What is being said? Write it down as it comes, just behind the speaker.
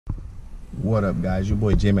What up, guys? Your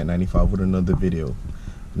boy Jim at 95 with another video.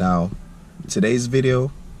 Now, today's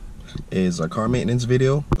video is a car maintenance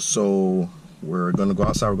video. So we're gonna go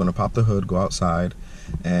outside, we're gonna pop the hood, go outside,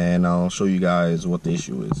 and I'll show you guys what the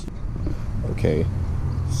issue is. Okay,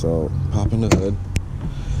 so popping the hood.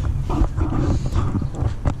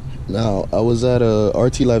 Now, I was at a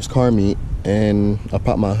RT Life's car meet and I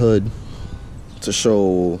popped my hood to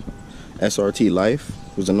show SRT Life,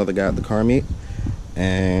 who's another guy at the car meet,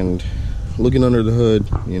 and looking under the hood,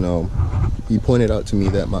 you know, he pointed out to me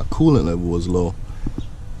that my coolant level was low.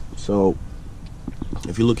 So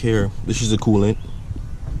if you look here, this is a coolant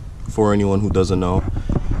for anyone who doesn't know,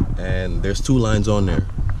 and there's two lines on there.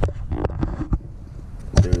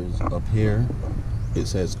 There's up here, it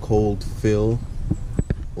says cold fill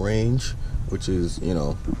range, which is, you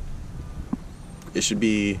know, it should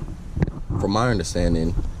be, from my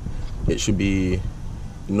understanding, it should be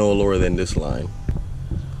no lower than this line.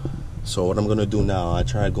 So what I'm gonna do now, I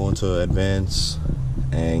tried going to Advance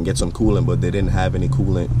and get some coolant, but they didn't have any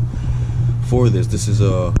coolant for this. This is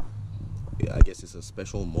a, I guess it's a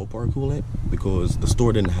special Mopar coolant because the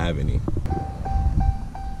store didn't have any.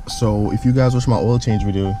 So if you guys watched my oil change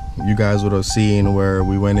video, you guys would have seen where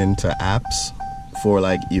we went into apps for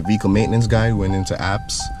like your vehicle maintenance guide. Went into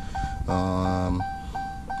apps,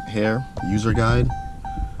 here, user guide,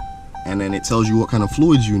 and then it tells you what kind of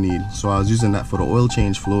fluids you need. So I was using that for the oil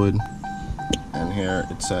change fluid, and here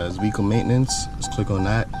it says vehicle maintenance. Let's click on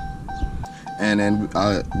that, and then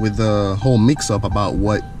with the whole mix-up about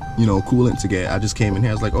what, you know, coolant to get, I just came in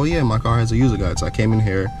here. I was like, oh yeah, my car has a user guide. So I came in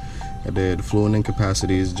here, I did fluid and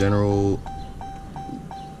capacities, general,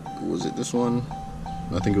 was it this one?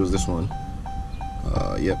 I think it was this one.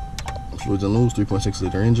 Yep, fluids and lubes, 3.6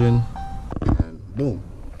 liter engine, and boom.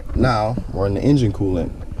 Now we're in the engine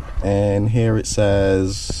coolant, and here it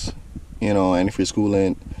says, you know, antifreeze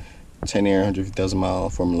coolant, 10-year, 150,000 mile,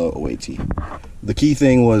 formula OAT. The key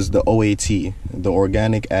thing was the OAT, the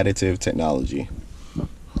organic additive technology.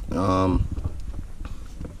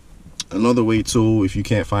 Another way too, if you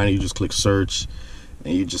can't find it, you just click search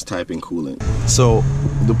and you just type in coolant. So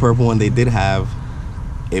the purple one they did have,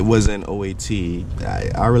 it wasn't OAT.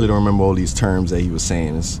 I really don't remember all these terms that he was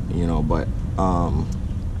saying, you know, but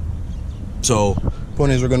so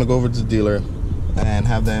point is, we're gonna go over to the dealer and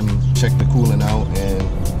have them check the coolant out and,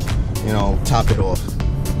 you know, top it off,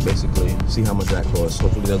 basically, see how much that costs.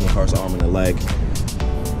 Hopefully it doesn't cost an arm and a leg.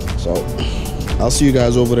 So I'll see you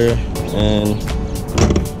guys over there, and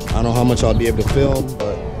I don't know how much I'll be able to film,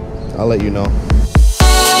 but I'll let you know.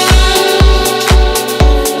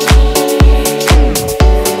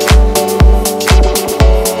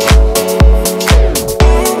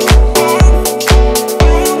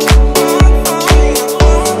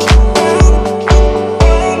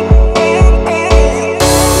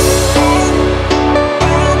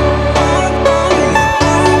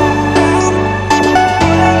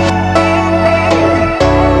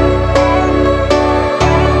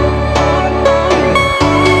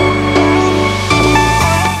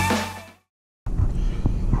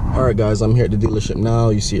 Alright guys, I'm here at the dealership now.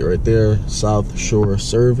 You see it right there, South Shore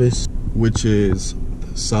Service, which is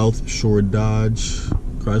South Shore Dodge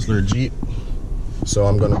Chrysler Jeep. So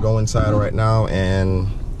I'm gonna go inside right now and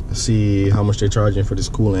see how much they're charging for this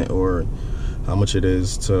coolant, or how much it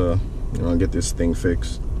is to, you know, get this thing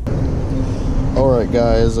fixed. Alright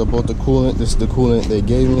guys, about the coolant, this is the coolant they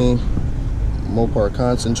gave me. Mopar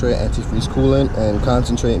concentrate, antifreeze coolant, and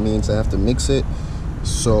concentrate means I have to mix it.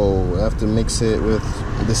 So I have to mix it with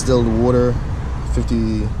distilled water,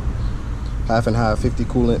 50, half and half, 50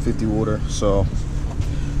 coolant, 50 water. So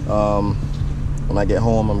when I get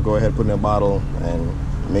home, I'm gonna go ahead, put it in a bottle and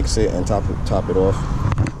mix it and top it off.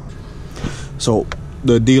 So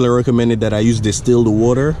the dealer recommended that I use distilled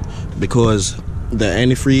water because the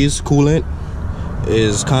antifreeze coolant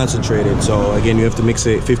is concentrated. So again, you have to mix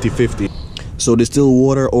it 50-50. So distilled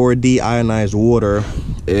water or deionized water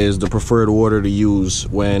is the preferred water to use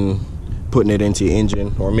when putting it into your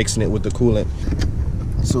engine or mixing it with the coolant.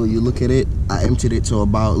 So you look at it, I emptied it to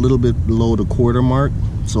about a little bit below the quarter mark.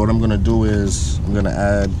 So what I'm gonna do is I'm gonna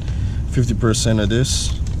add 50% of this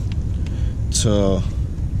to,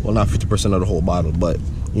 well, not 50% of the whole bottle, but,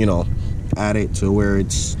 you know, add it to where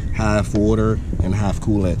it's half water and half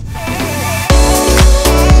coolant.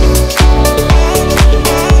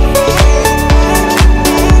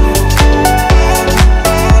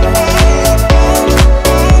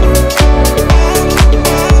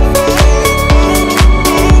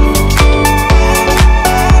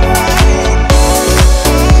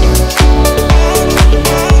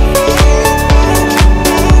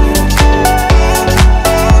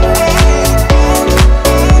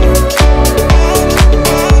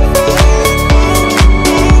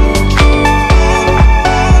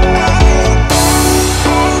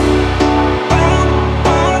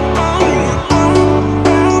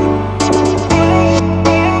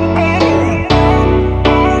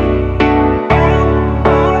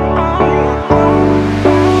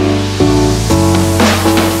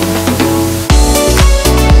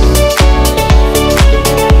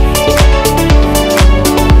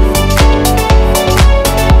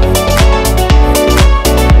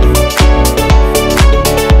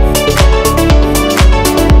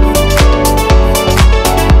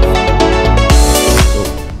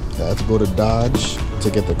 Dodge to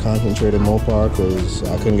get the concentrated Mopar because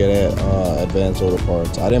I couldn't get advanced order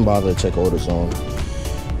parts. I didn't bother to check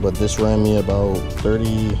AutoZone, but this ran me about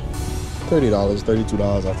 $30,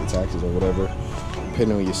 $32 after taxes or whatever,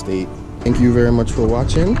 depending on your state. Thank you very much for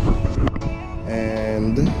watching,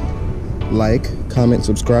 and like, comment,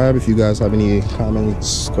 subscribe. If you guys have any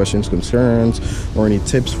comments, questions, concerns, or any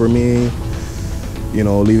tips for me, you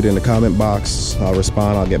know, leave it in the comment box. I'll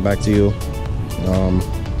respond. I'll get back to you.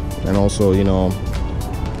 And also, you know,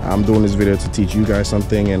 I'm doing this video to teach you guys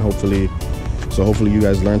something, and hopefully you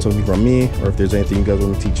guys learn something from me. Or if there's anything you guys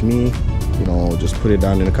want to teach me, you know, just put it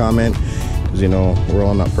down in the comment, because, you know, we're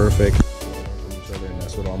all not perfect. We learn from each other, and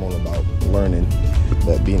that's what I'm all about, learning.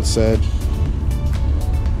 That being said,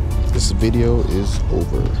 this video is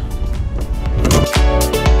over.